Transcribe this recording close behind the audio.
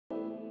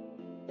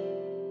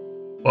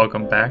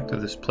Welcome back to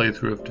this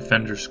playthrough of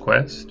Defender's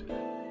Quest.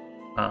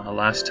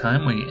 Last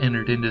time we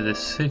entered into this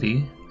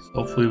city, so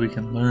hopefully we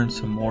can learn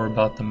some more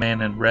about the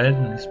man in red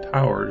and his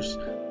powers.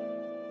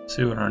 Let's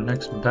see what our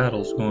next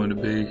battle's going to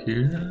be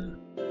here.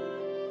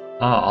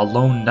 A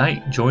lone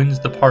knight joins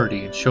the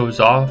party and shows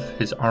off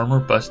his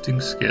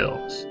armor-busting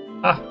skills.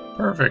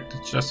 Perfect.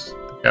 It's just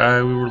the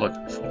guy we were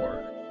looking for.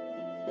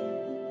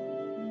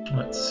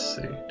 Let's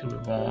see. Do we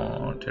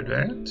want to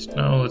advance?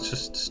 No, let's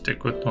just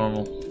stick with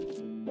normal.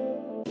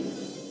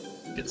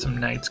 Get some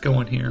knights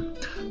going here.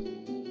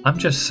 I'm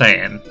just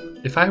saying,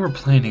 if I were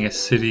planning a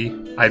city,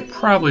 I'd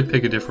probably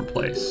pick a different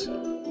place.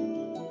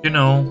 You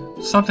know,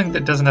 something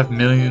that doesn't have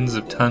millions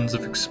of tons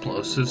of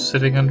explosives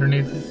sitting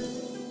underneath it.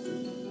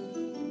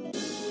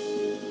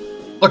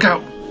 Look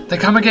out! They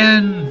come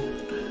again!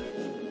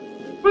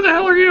 Who the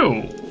hell are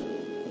you?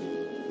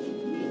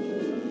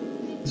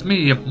 It's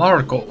me,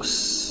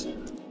 Marcos.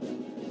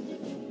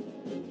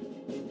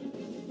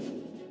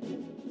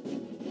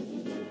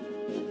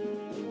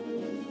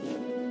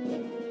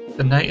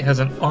 The knight has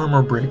an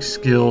armor break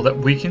skill that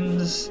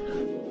weakens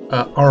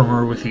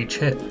armor with each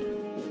hit.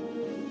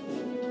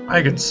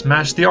 I can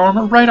smash the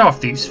armor right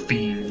off these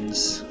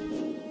fiends.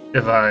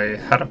 If I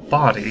had a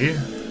body...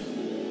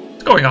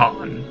 What's going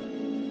on?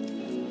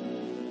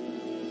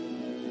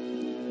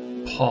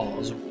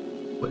 Pause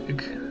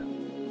quick.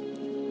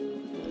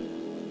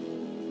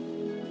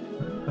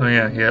 Oh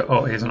yeah.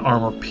 Oh, he has an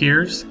armor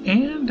pierce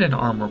and an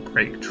armor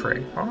break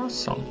trait.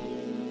 Awesome.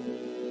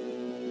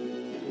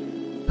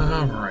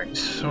 Alright,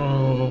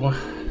 so,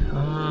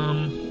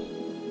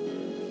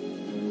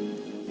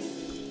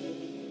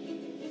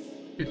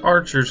 the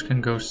archers can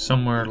go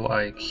somewhere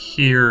like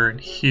here and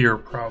here,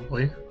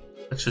 probably.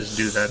 Let's just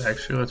do that,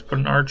 actually. Let's put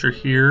an archer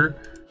here,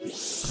 an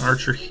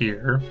archer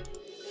here.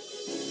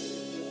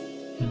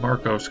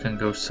 Marcos can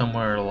go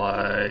somewhere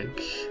like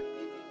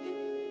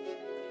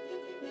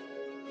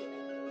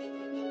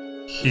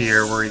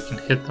here, where he can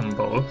hit them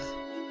both.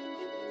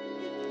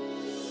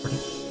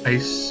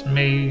 Ice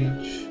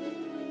mage.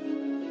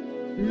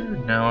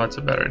 No, that's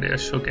a bad idea.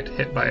 She'll get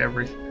hit by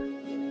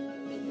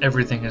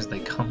everything as they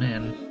come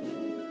in.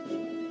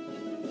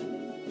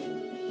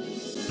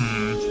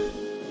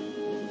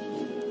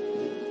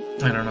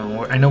 I don't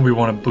know. I know we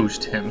want to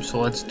boost him, so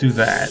let's do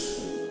that.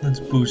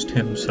 Let's boost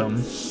him some.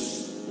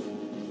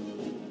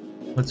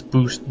 Let's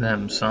boost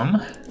them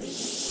some.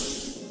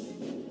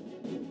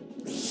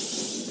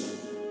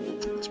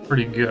 It's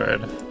pretty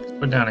good. Let's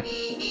put down a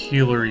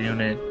healer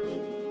unit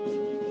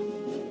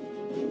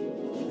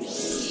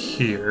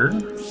here.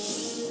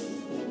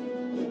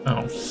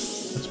 Oh,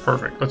 that's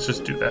perfect. Let's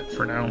just do that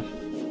for now.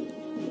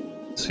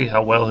 See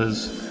how well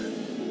his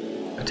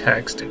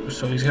attacks do.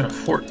 So he's got a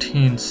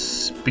 14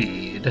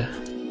 speed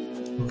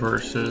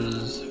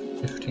versus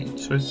 15.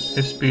 So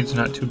his speed's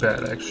not too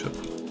bad, actually.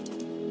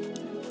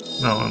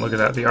 No, and look at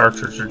that. The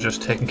archers are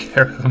just taking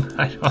care of him.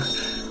 I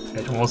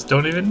almost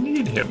don't even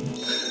need him.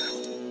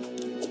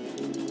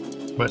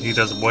 But he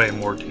does way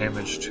more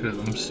damage to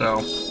them,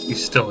 so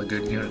he's still a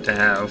good unit to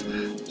have.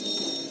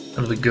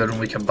 It'll be good when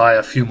we can buy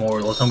a few more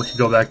of those, and we can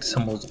go back to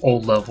some of those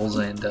old levels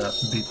and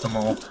beat them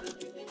all.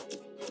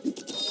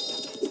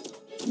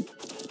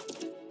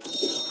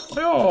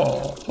 Play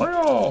all!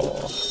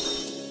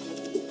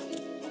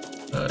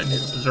 I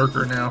need a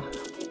berserker now.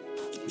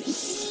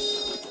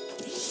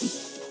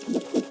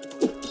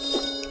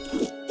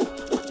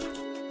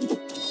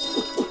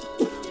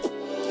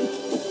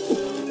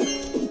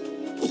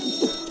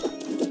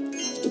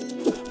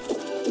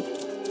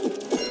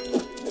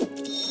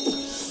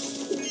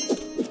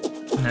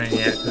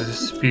 Yeah, because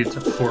his speed's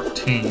a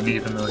 14,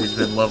 even though he's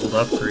been leveled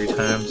up 3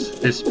 times.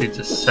 His speed's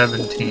a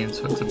 17,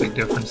 so it's a big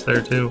difference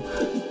there, too.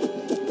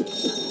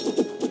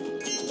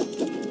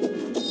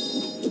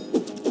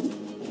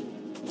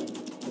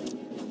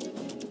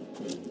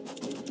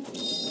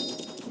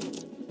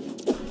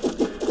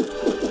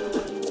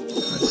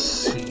 Let's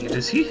see,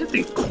 does he hit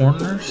the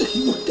corners?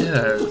 He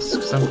does,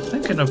 because I'm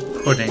thinking of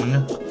putting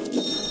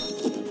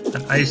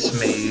an ice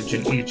mage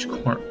in each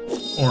corner,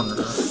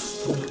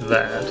 like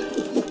that.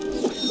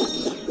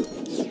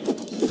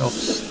 Help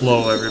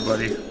slow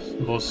everybody,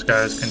 so those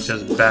guys can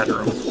just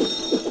batter them.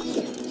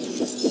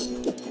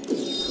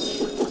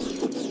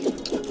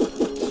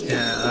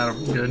 Yeah, that'll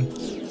be good.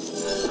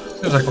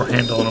 Seems like we're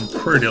handling them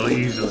pretty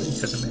easily,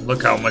 because I mean,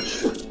 look how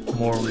much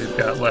more we've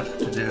got left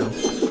to do.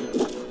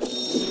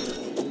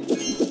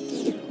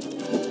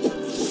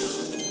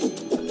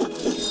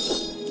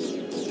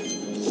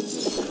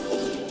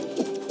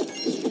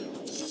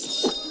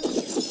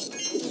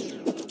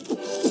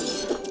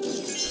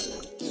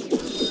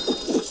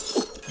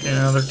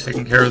 Yeah, they're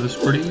taking care of this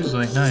pretty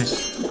easily.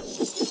 Nice.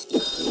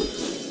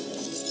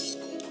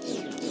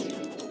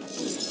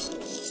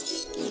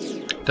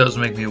 It does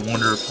make me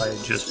wonder if I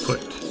had just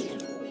put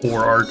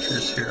 4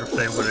 archers here, if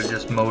they would have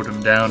just mowed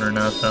them down or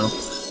not, though.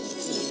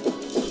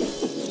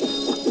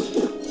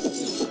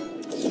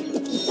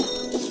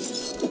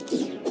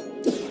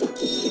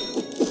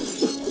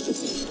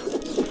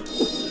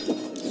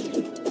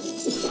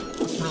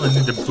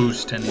 don't need to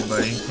boost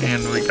anybody.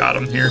 And we got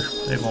them here.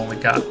 They've only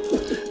got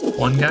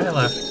one guy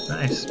left.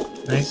 Nice.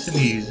 Nice and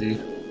easy.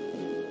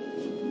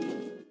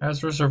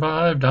 Ezra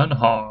survived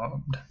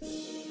unharmed.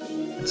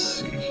 Let's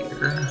see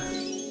here.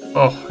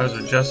 Oh,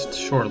 Ezra just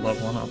short of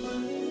leveling up.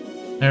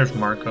 There's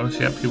Marcos.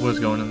 Yep, he was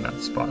going in that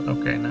spot.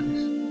 Okay,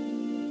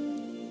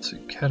 nice. Let's see,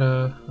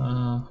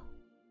 Keta,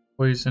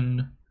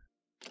 poison.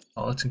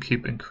 Oh, let's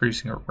keep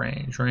increasing our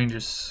range. Range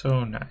is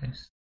so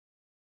nice.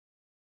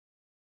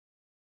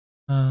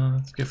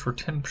 Let's give her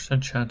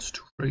 10% chance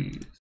to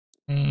freeze.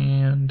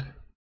 And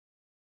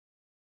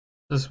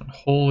this one,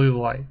 Holy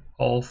Light,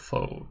 all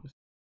foes.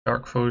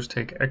 Dark foes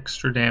take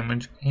extra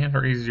damage and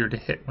are easier to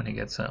hit when he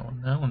gets that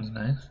one. That one's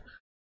nice.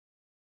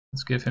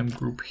 Let's give him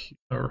group heal,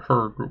 or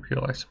her group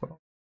heal, I suppose.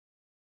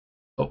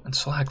 Oh, and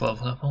Slack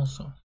level up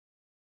also.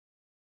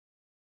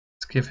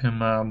 Let's give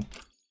him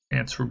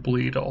chance for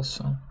bleed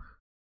also.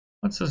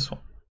 What's this one?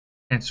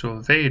 Chance to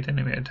evade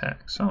enemy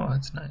attacks. Oh,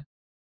 that's nice.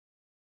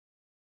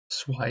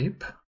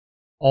 Swipe,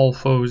 all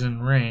foes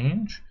in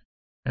range,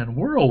 and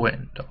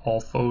Whirlwind, all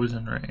foes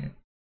in range.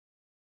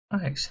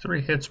 Nice,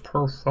 3 hits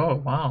per foe.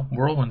 Wow,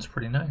 Whirlwind's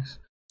pretty nice.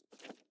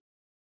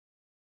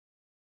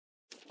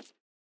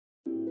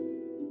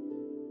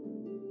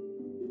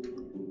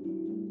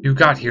 You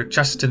got here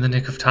just in the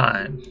nick of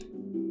time.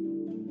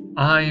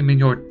 I am in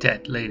your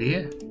debt, lady.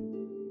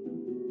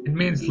 It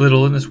means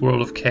little in this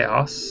world of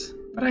chaos,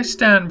 but I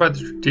stand by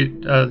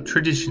the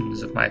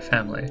traditions of my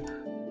family.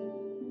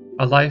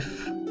 A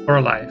life for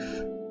a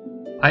life.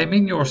 I am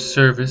in your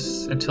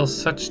service until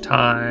such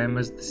time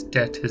as this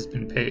debt has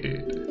been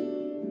paid.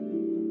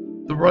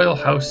 The Royal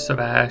House of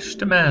Ash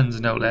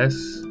demands no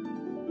less.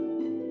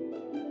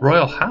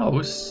 Royal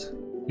House?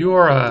 You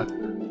are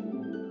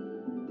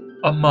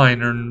a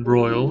minor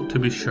royal, to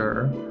be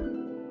sure,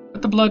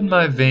 but the blood in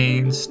my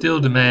veins still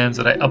demands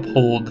that I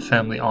uphold the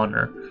family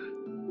honor.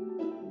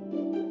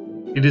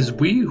 It is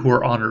we who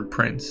are honored,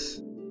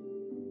 Prince.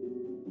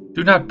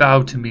 Do not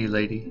bow to me,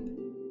 lady.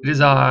 It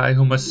is I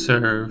who must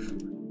serve.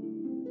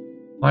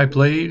 My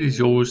blade is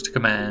yours to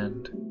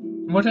command,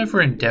 in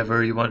whatever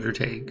endeavor you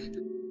undertake.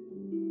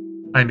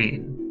 I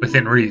mean,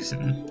 within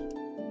reason.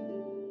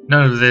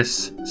 None of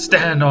this,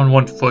 stand on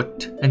one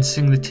foot and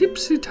sing the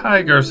Tipsy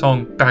Tiger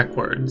song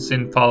backwards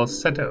in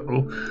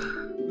falsetto.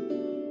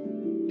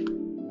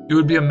 You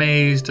would be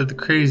amazed at the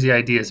crazy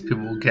ideas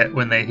people will get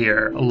when they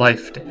hear a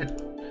life debt.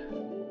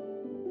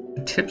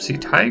 The Tipsy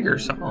Tiger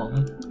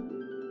song?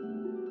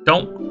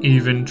 Don't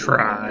even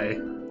try.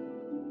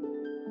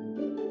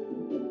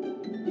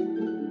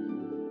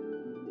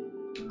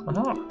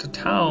 Ah, to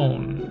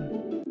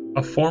town.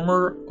 A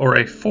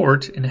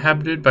fort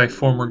inhabited by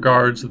former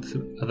guards of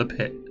the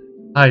pit,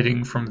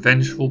 hiding from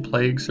vengeful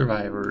plague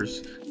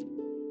survivors.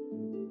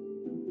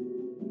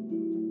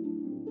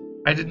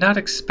 I did not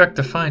expect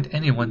to find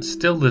anyone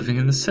still living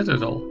in the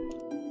citadel.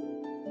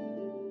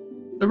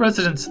 The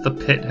residents of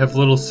the pit have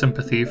little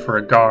sympathy for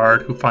a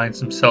guard who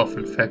finds himself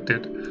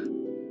infected.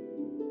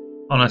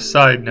 On a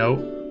side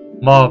note,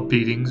 mob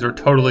beatings are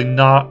totally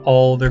not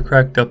all they're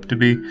cracked up to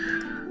be.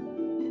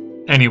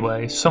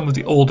 Anyway, some of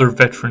the older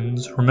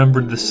veterans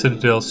remembered the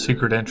Citadel's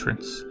secret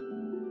entrance,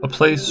 a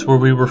place where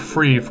we were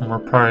free from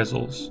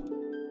reprisals.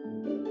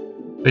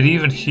 But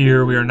even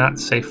here we are not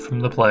safe from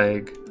the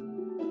plague.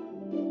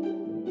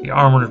 The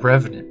Armored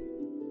Revenant.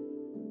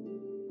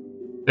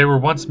 They were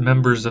once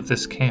members of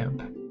this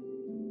camp.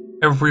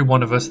 Every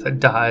one of us that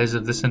dies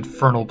of this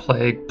infernal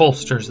plague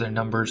bolsters their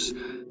numbers.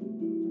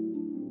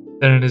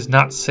 Then it is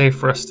not safe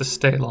for us to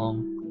stay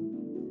long.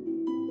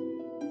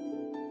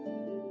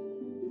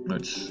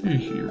 Let's see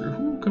here,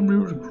 who can we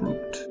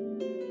recruit?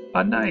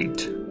 A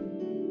knight.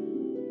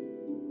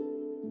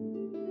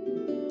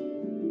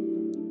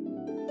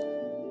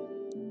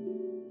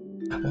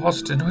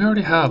 Austin, we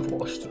already have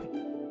Austin.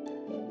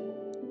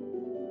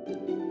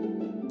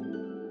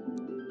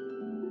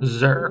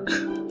 Zerk.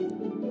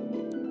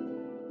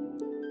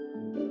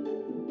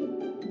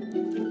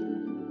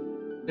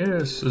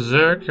 Yes,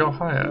 Zerk, you're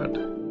hired.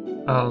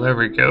 Oh, there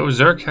we go.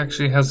 Zerk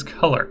actually has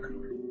color.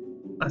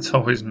 That's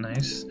always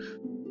nice.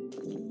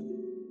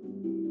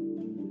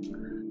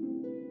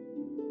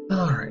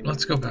 Alright,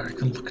 let's go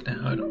back and look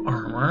now at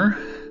armor.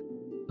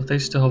 But they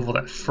still have all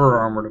that fur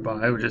armor to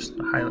buy, which is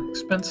highly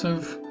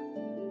expensive.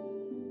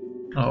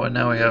 Oh, and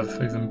now we have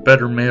even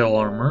better mail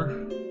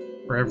armor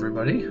for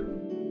everybody.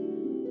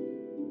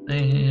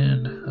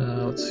 And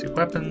let's see,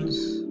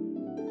 weapons.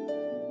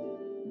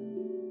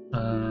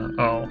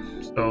 Oh,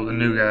 so the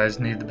new guys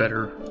need the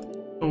better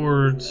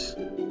swords.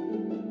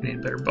 We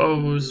need better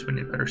bows. We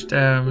need better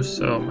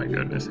staves. Oh my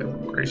goodness, oh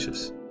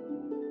gracious.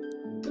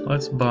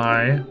 Let's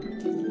buy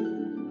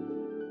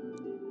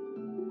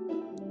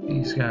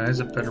these guys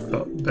a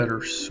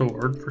better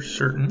sword for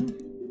certain.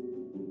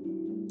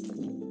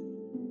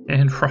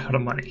 And we're out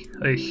of money.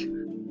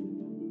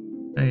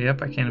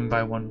 Yep, I can't even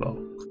buy one bow.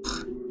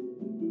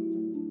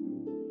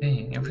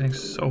 Dang,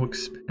 everything's so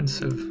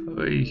expensive.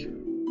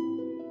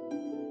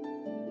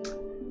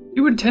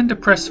 You intend to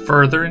press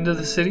further into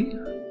the city?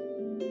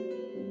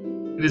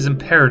 It is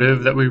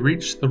imperative that we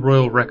reach the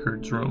royal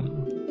records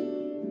room.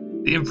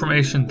 The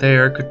information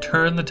there could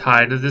turn the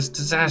tide of this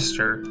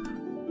disaster.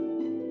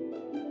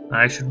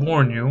 I should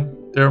warn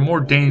you, there are more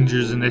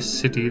dangers in this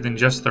city than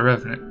just the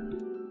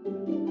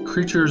Revenant.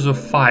 Creatures of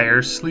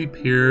fire sleep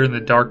here in the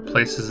dark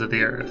places of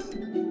the earth.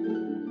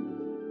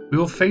 We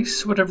will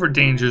face whatever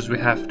dangers we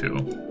have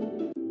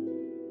to.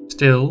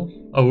 Still,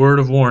 a word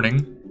of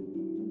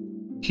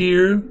warning.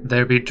 Here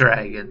there be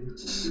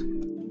dragons.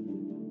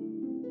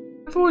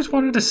 I've always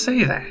wanted to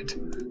say that.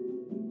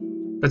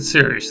 But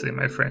seriously,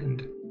 my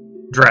friend,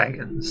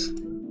 dragons.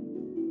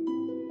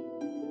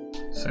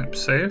 Seems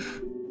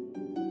safe.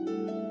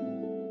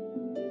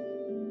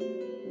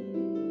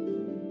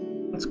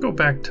 Let's go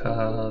back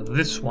to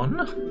this one.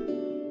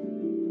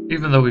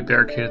 Even though we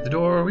barricaded the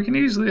door, we can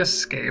easily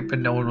escape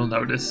and no one will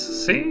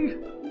notice. See?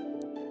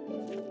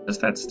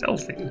 Just that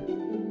stealthy.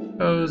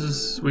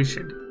 Because we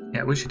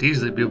should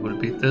easily be able to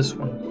beat this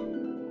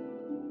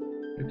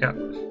one. We've got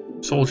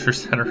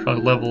soldiers that are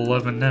level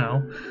 11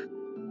 now.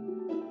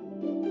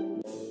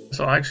 This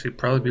will actually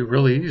probably be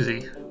really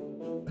easy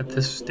at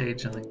this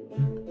stage in the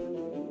game.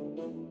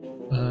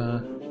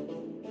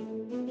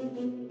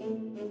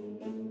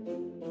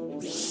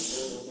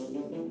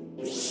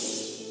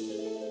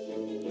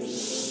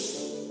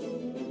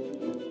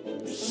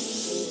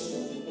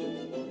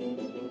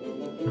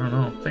 I don't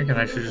know, I'm thinking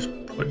I should just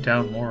put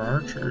down more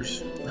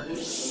archers.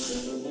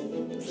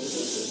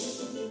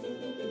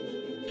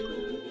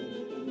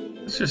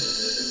 Let's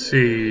just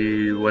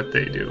see what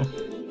they do.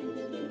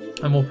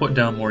 And we'll put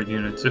down more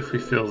units if we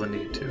feel the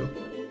need to.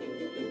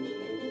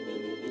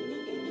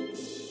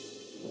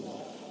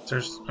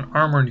 There's an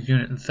armored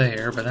unit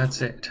there, but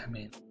that's it. I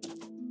mean, I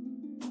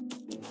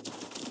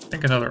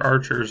think another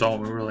archer is all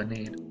we really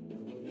need.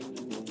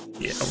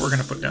 Yeah, we're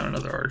gonna put down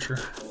another archer.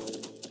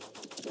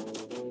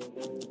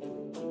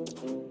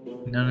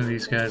 None of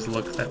these guys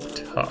look that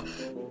tough.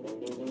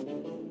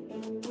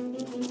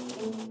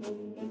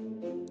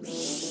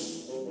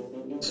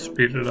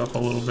 Speed it up a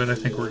little bit. I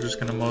think we're just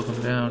gonna mow them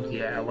down.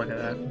 Yeah, look at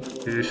that.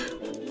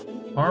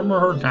 Eesh.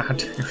 Armor or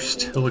not, you're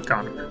still a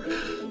goner.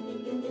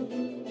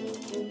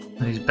 And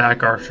these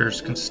back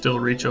archers can still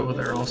reach over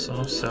there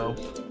also, so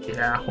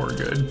yeah, we're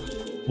good.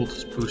 We'll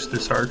just boost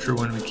this archer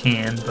when we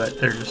can, but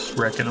they're just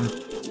wrecking them.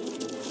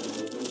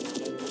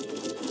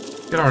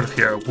 Get out of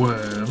here,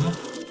 worm.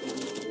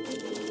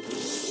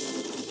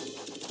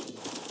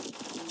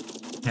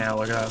 Yeah,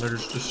 look at that, they're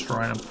just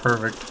destroying them.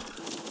 Perfect.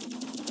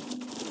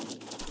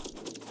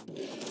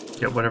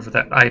 Get whatever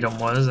that item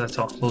was, that's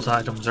all. Those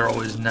items are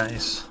always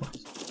nice.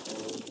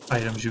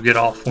 Items you get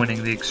off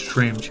winning the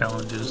extreme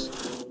challenges.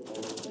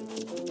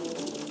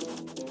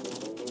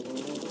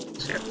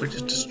 So yeah, we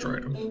just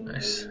destroyed them.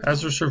 Nice.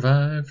 Azure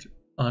survived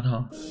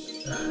unharmed.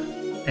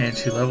 And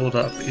she leveled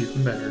up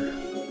even better.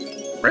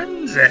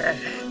 Frenzy!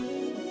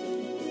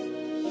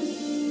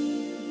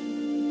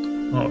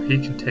 Oh, he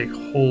can take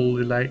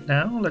Holy Light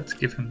now. Let's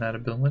give him that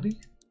ability.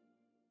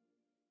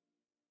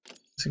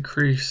 Let's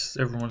increase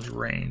everyone's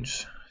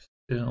range.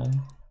 Still.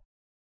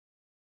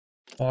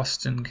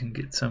 Austin can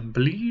get some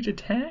bleed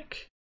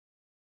attack.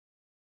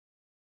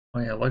 Oh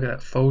yeah, look at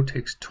that. Foe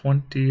takes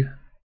 20%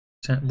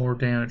 more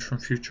damage from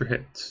future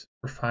hits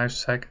for 5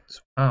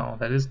 seconds. Wow,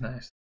 that is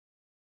nice.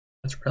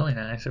 That's really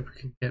nice if we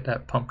could get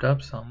that pumped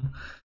up some.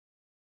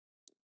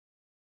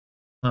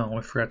 Oh,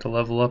 we forgot to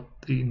level up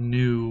the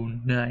new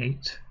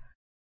knight.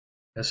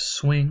 A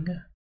swing,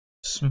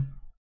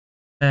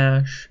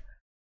 smash,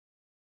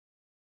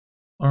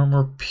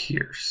 armor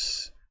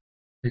pierce.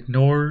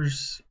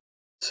 Ignores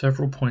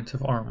several points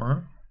of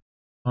armor.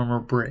 Armor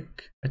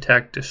break.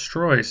 Attack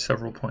destroys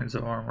several points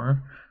of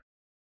armor.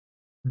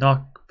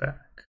 Knockback.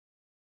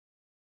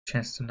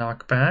 Chance to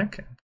knock back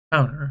and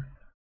counter.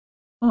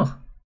 Huh.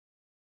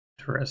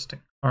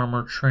 Interesting.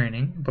 Armor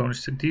training.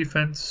 Bonus to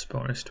defense.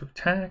 Bonus to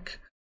attack.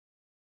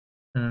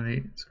 And then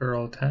these are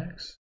all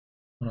attacks.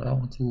 Oh, that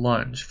one's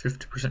lunge.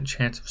 50%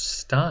 chance of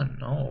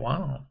stun. Oh,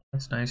 wow.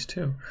 That's nice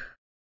too.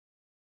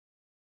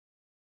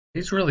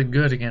 He's really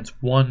good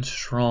against one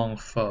strong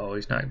foe.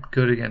 He's not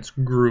good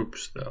against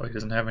groups, though. He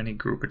doesn't have any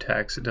group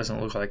attacks. It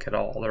doesn't look like at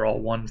all. They're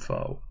all one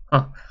foe.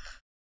 Huh.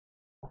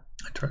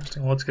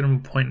 Interesting. Well, let's get him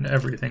a point in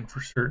everything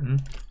for certain.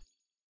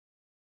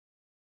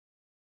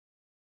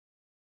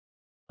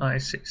 I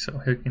see. So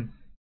he can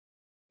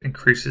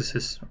increases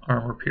his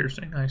armor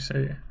piercing. I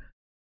see.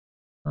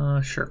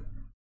 Sure.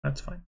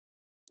 That's fine.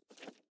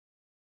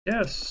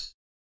 Yes.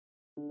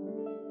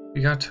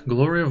 We got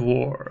Glory of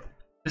War.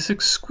 This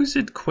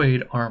exquisite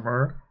quaid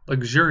armor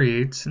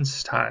luxuriates in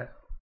style.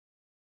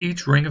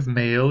 Each ring of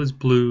mail is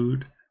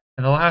blued,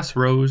 and the last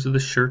rows of the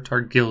shirt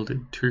are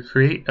gilded to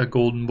create a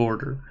golden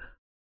border.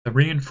 The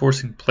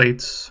reinforcing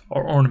plates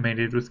are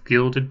ornamented with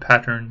gilded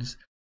patterns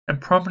and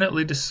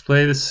prominently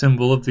display the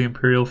symbol of the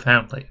imperial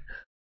family.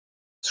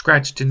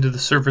 Scratched into the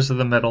surface of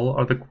the metal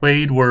are the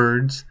quaid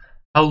words,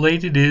 "How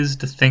late it is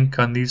to think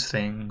on these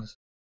things."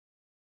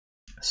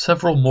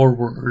 Several more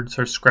words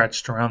are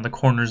scratched around the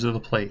corners of the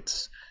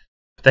plates,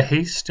 but the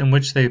haste in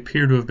which they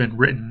appear to have been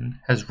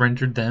written has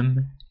rendered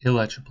them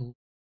illegible.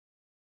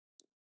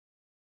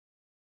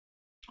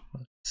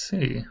 Let's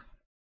see.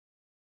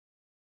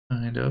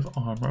 kind of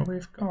armor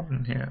we've got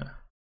in here.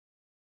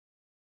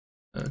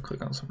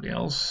 Click on somebody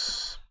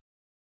else.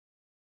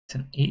 It's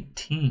an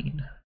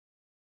 18.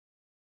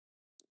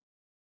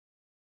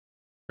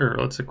 Sure,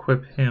 let's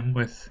equip him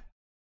with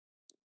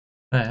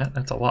that.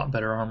 That's a lot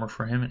better armor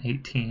for him at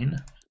 18.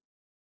 And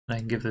I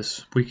can give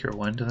this weaker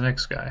one to the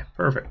next guy.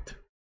 Perfect.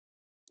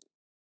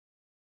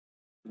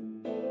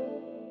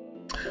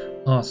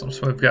 Awesome.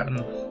 So we've gotten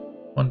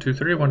 1, 2,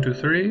 3, 1, 2,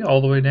 3 all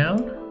the way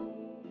down.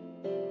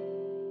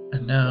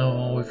 And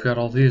now we've got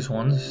all these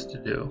ones to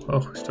do. Oh,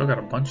 we still got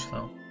a bunch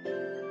though.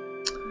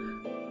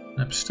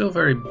 And I'm still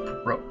very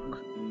broke.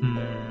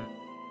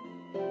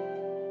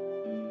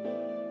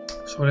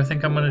 So what I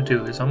think I'm going to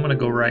do is I'm going to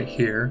go right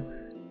here.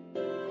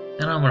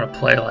 And I'm going to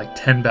play like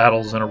 10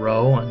 battles in a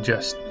row and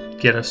just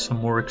get us some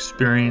more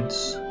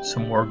experience,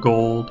 some more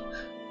gold.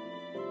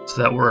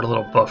 So that we're a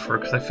little buffer,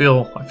 because I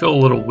feel a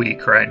little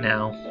weak right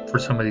now for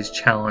some of these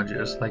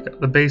challenges. Like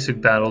the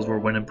basic battles we're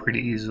winning pretty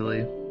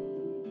easily.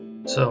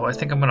 So I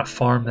think I'm going to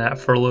farm that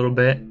for a little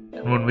bit.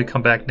 And when we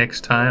come back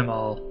next time,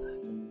 I'll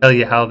tell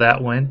you how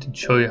that went and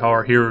show you how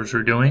our heroes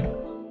are doing.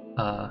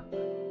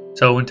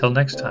 So until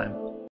next time.